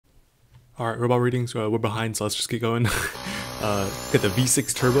All right, robot readings. We're behind, so let's just get going. Get the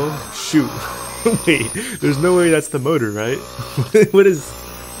V6 turbo. Shoot. Wait, there's no way that's the motor, right? What is?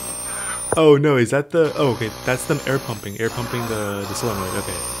 Oh no, is that the? Oh, okay, that's them air pumping the solenoid.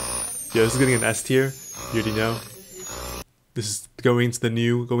 Okay. Yeah, this is getting an S tier. You already know. This is going into the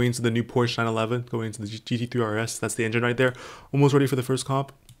new Porsche 911, going into the GT3 RS. That's the engine right there. Almost ready for the first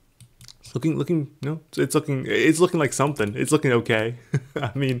comp. Looking, no, it's looking like something. It's looking okay.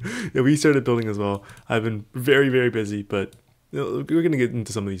 I mean, yeah, we started building as well. I've been very, very busy, but we're gonna get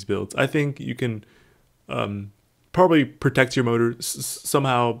into some of these builds. I think you can probably protect your motor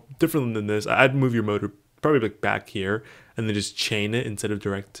somehow different than this. I'd move your motor probably like back here and then just chain it instead of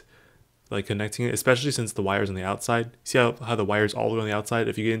direct like connecting it, especially since the wire's on the outside. See how the wire's all the way on the outside?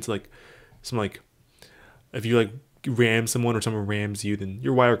 If you get into like some if you like ram someone or someone rams you, then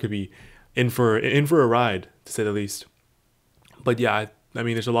your wire could be in for a ride, to say the least. But yeah, I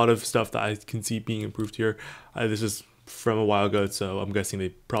mean, there's a lot of stuff that I can see being improved here. This is from a while ago, so I'm guessing they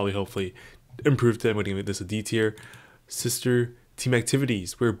probably hopefully improved it. I'm going to give this a D tier. Sister team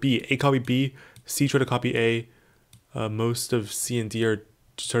activities. We're B. A copy B. C try to copy A. Most of C and D are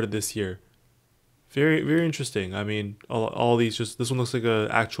started this year. Very, very interesting. I mean, all these just, this one looks like a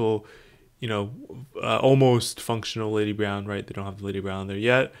actual, almost functional Lady Brown, right? They don't have the Lady Brown there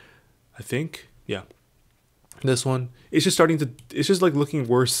yet, I think. Yeah. This one, it's just it's just like looking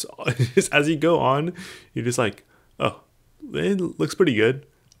worse. Just as you go on, you're just like, oh, it looks pretty good.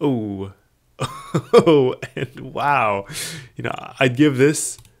 Oh, oh, and wow. I'd give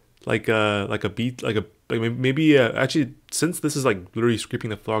this like a B, maybe actually, since this is like literally scraping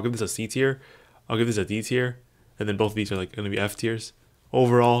the floor, I'll give this a C tier. I'll give this a D tier, and then both of these are like going to be F tiers.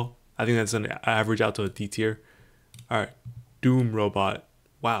 Overall, I think that's an average out to a D tier. All right, Doom Robot.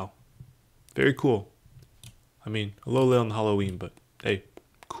 Wow, very cool. I mean, a little late on Halloween, but hey,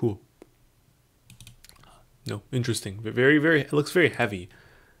 cool. No, interesting. Very, very, it looks very heavy.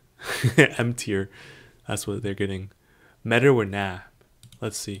 M tier. That's what they're getting. Meta or nah?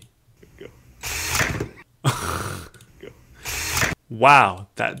 Let's see. Go. Go. Wow,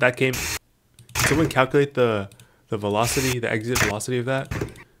 that came. Someone calculate the velocity, the exit velocity of that.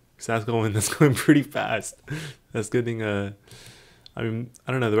 So that's going pretty fast. That's getting I mean,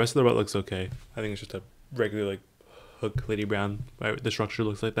 I don't know. The rest of the robot looks okay. I think it's just a regular like hook Lady Brown. Right? The structure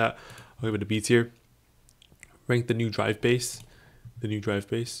looks like that. I'll give it a B tier. Rank the new drive base. The new drive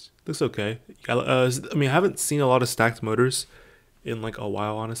base looks okay. I mean, I haven't seen a lot of stacked motors in like a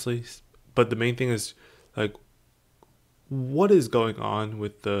while, honestly. But the main thing is like, what is going on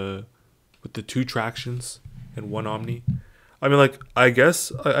with the two tractions and one Omni? I mean, like, I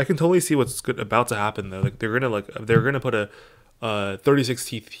guess I can totally see what's about to happen though. Like they're gonna put a 36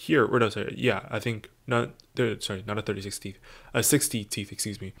 teeth here, or no, sorry, yeah, I think not a 36 teeth, a 60 teeth,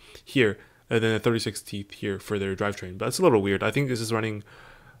 excuse me, here, and then a 36 teeth here for their drivetrain. But that's a little weird. I think this is running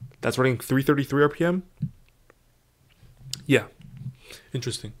 333 RPM. Yeah,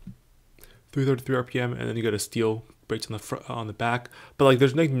 interesting. 333 RPM, and then you got a steel brakes on the front, on the back. But like,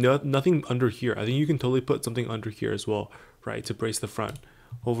 there's like nothing under here. I think you can totally put something under here as well, right, to brace the front.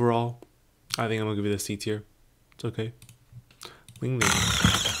 Overall, I think I'm gonna give it a C tier. It's okay. Ling Ling.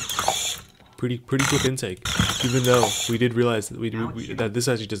 Pretty quick intake. Even though we did realize that that this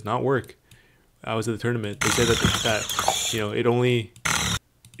actually does not work. I was at the tournament. They said that it only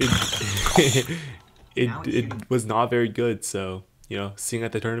it was not very good. So seeing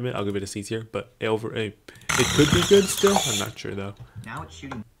at the tournament, I'll give it a C tier. But it could be good still. I'm not sure though. Now it's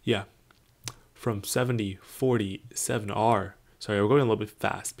shooting. Yeah, from 70, 40, 7R. Sorry, we're going a little bit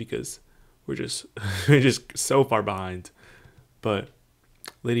fast because we're just so far behind. But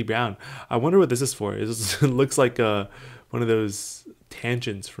Lady Brown, I wonder what this is for. It looks like one of those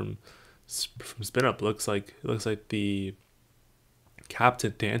tangents from Spin Up. Looks like the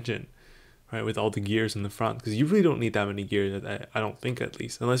Captain tangent, right, with all the gears in the front, because you really don't need that many gears. I don't think, at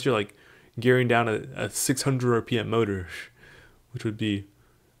least, unless you're like gearing down a 600 RPM motor, which would be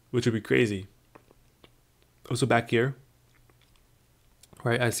crazy. Also back here,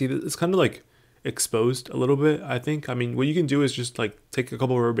 right, I see that it's kind of like exposed a little bit. I think, I mean, what you can do is just like take a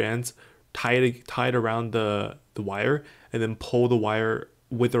couple of rubber bands, tie it around the wire, and then pull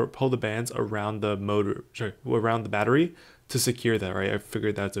the bands around the motor, around the battery to secure that, right? I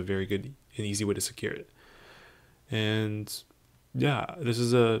figured that's a very good and easy way to secure it. And yeah,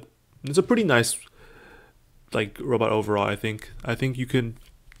 it's a pretty nice like robot overall. I think you could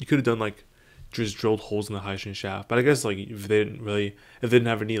have done like just drilled holes in the hydrogen shaft, but I guess like if they didn't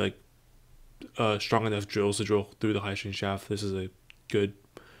have any like strong enough drills to drill through the hydrogen shaft, this is a good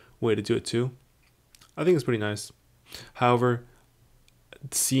way to do it too. I think it's pretty nice. However,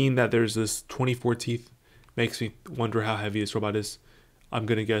 seeing that there's this 24 teeth makes me wonder how heavy this robot is. I'm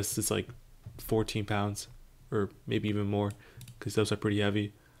gonna guess it's like 14 pounds or maybe even more, because those are pretty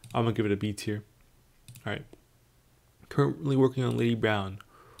heavy. I'm gonna give it a B tier. All right. Currently working on Lady Brown,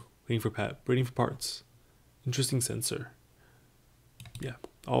 waiting for parts. Interesting sensor. Yeah,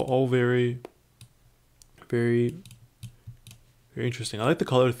 all very, very, very interesting. I like the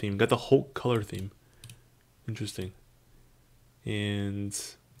color theme. Got the Hulk color theme. Interesting. And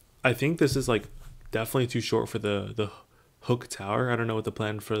I think this is like definitely too short for the hook tower. I don't know what the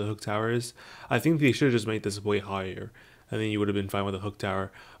plan for the hook tower is. I think they should have just made this way higher, and then you would have been fine with the hook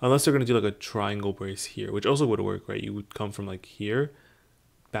tower. Unless they're gonna do like a triangle brace here, which also would work, right? You would come from like here,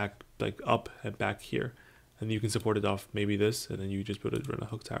 back like up and back here, and you can support it off maybe this, and then you just put it run a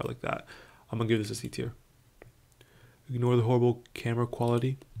hook tower like that. I'm gonna give this a C tier. Ignore the horrible camera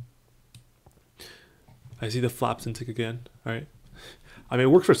quality. I see the flaps and tick again. All right. I mean,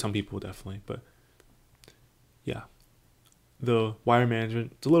 it works for some people definitely, but yeah. The wire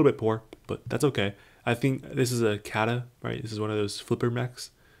management, it's a little bit poor, but that's okay. I think this is a Kata, right? This is one of those flipper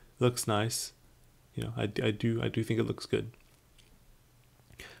mechs. It looks nice. You know, I do think it looks good.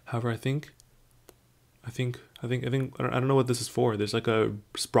 However, I don't know what this is for. There's like a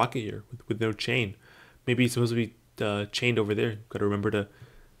sprocket here with no chain. Maybe it's supposed to be chained over there. Got to remember to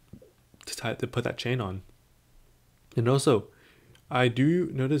put that chain on. And also, I do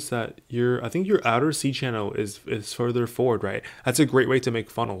notice that I think your outer C channel is further forward, right? That's a great way to make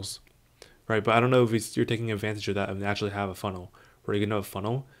funnels, right? But I don't know if you're taking advantage of that and actually have a funnel, where you can have a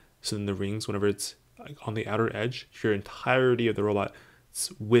funnel. So then the rings, whenever it's like on the outer edge, your entirety of the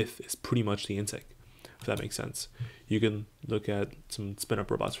robot's width is pretty much the intake, if that makes sense. You can look at some spin up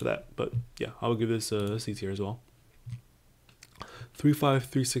robots for that. But yeah, I will give this a C tier as well.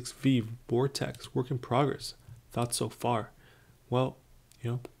 3536V Vortex, work in progress. Thoughts so far? Well,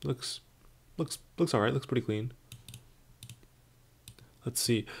 you know, looks all right. Looks pretty clean. Let's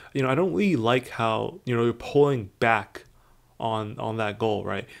see. You know, I don't really like how, you know, you're pulling back on that goal,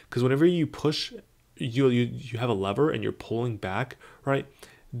 right? Because whenever you push, you have a lever and you're pulling back, right?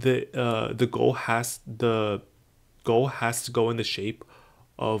 The goal has to go in the shape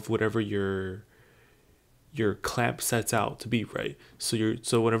of whatever your clamp sets out to be, right? So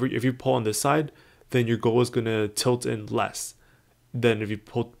if you pull on this side, then your goal is gonna tilt in less than if you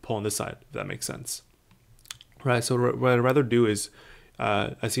pull on this side, if that makes sense, right? So what I'd rather do is,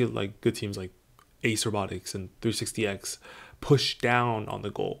 I see like good teams like Ace Robotics and 360X push down on the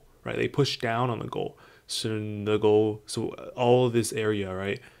goal, right? They push down on the goal, so all of this area,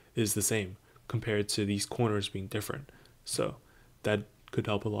 right, is the same compared to these corners being different. So that could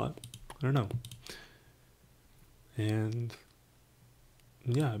help a lot. I don't know. And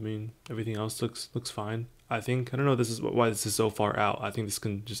yeah, I mean, everything else looks fine. I don't know, this is why this is so far out. I think this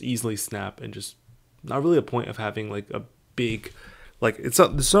can just easily snap, and just not really a point of having like a big, like it's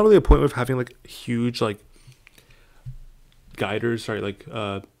not really a point of having like huge like guiders, right? Like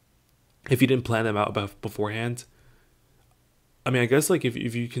if you didn't plan them out beforehand. I mean, I guess like if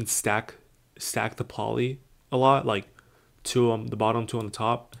you can stack the poly a lot, like two on the bottom, two on the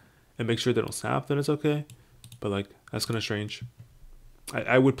top, and make sure they don't snap, then it's okay. But like that's kind of strange.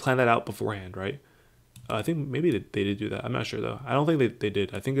 I would plan that out beforehand, right? I think maybe they did do that. I'm not sure though. I don't think they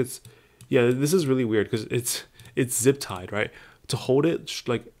did. I think it's, yeah, this is really weird because it's zip tied, right? To hold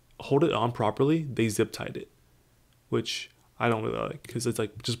it on properly, they zip tied it, which I don't really like, because it's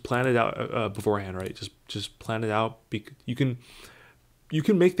like just plan it out beforehand, right? Just plan it out. You can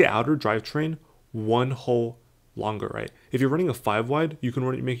make the outer drivetrain one hole longer, right? If you're running a 5 wide, you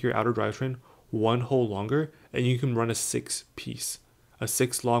can make your outer drivetrain one hole longer, and you can run a 6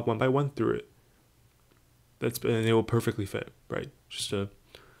 log 1x1 through it. And it will perfectly fit, right? Just a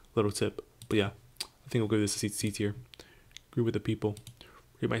little tip. But yeah, I think we'll give this a C tier. Agree with the people.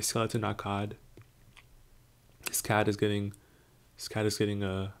 Rate my skeleton, not COD. This cat is getting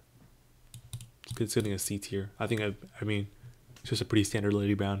a C tier. I mean, it's just a pretty standard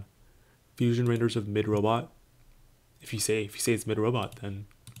Lady Brown. Fusion renders of mid robot. If you say it's mid robot, then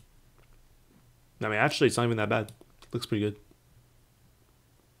I mean, actually, it's not even that bad. It looks pretty good.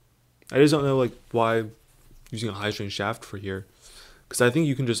 I just don't know like why using a high strain shaft for here, because I think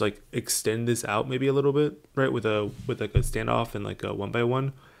you can just like extend this out maybe a little bit, right, with like a standoff and like a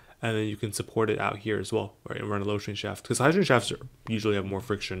 1x1, and then you can support it out here as well, right, and run a low strain shaft, because high strain shafts usually have more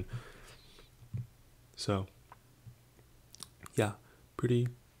friction. So yeah,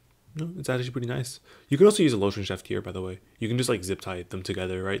 it's actually pretty nice. You can also use a low strain shaft here, by the way. You can just like zip tie them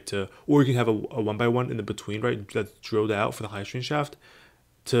together, right, or you can have a 1x1 in the between, right, that's drilled out for the high strain shaft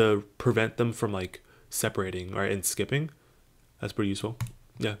to prevent them from like separating, right, and skipping. That's pretty useful.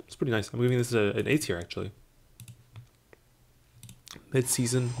 Yeah, it's pretty nice. I'm giving this an A tier actually.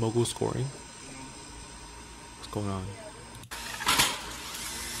 Mid-season mogul scoring. What's going on?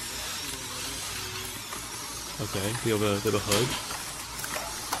 Okay, we have a hood.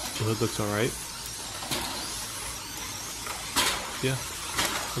 The hood looks alright. Yeah,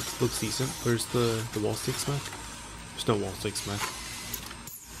 looks decent. Where's the wall stick smack? There's no wall stick smack.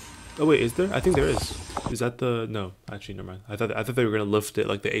 Oh wait, is there? I think there is. Is that the no? Actually, never mind. I thought they were gonna lift it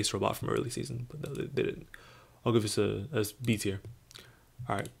like the Ace robot from early season, but no, they didn't. I'll give this a B tier.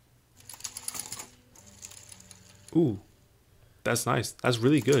 All right. Ooh, that's nice. That's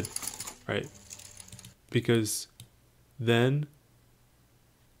really good, right? Because then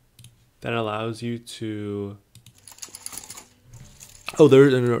that allows you to. Oh,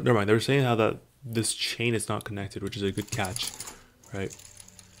 never mind. They were saying how that this chain is not connected, which is a good catch, right?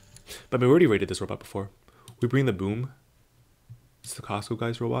 But I mean, we already rated this robot before. We bring the boom. It's the Costco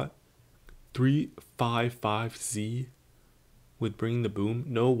guy's robot. 355Z with bringing the boom.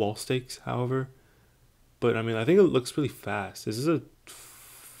 No wall stakes, however. But I mean, I think it looks really fast. Is this a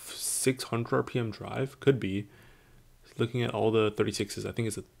 600 RPM drive? Could be. Looking at all the 36s, I think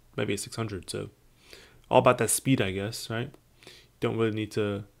it's maybe a 600. So all about that speed, I guess, right? Don't really need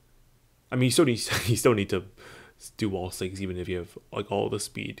to. I mean, you still need to do wall stakes even if you have like all the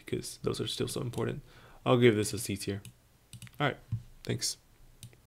speed, because those are still so important. I'll give this a C tier. All right, thanks.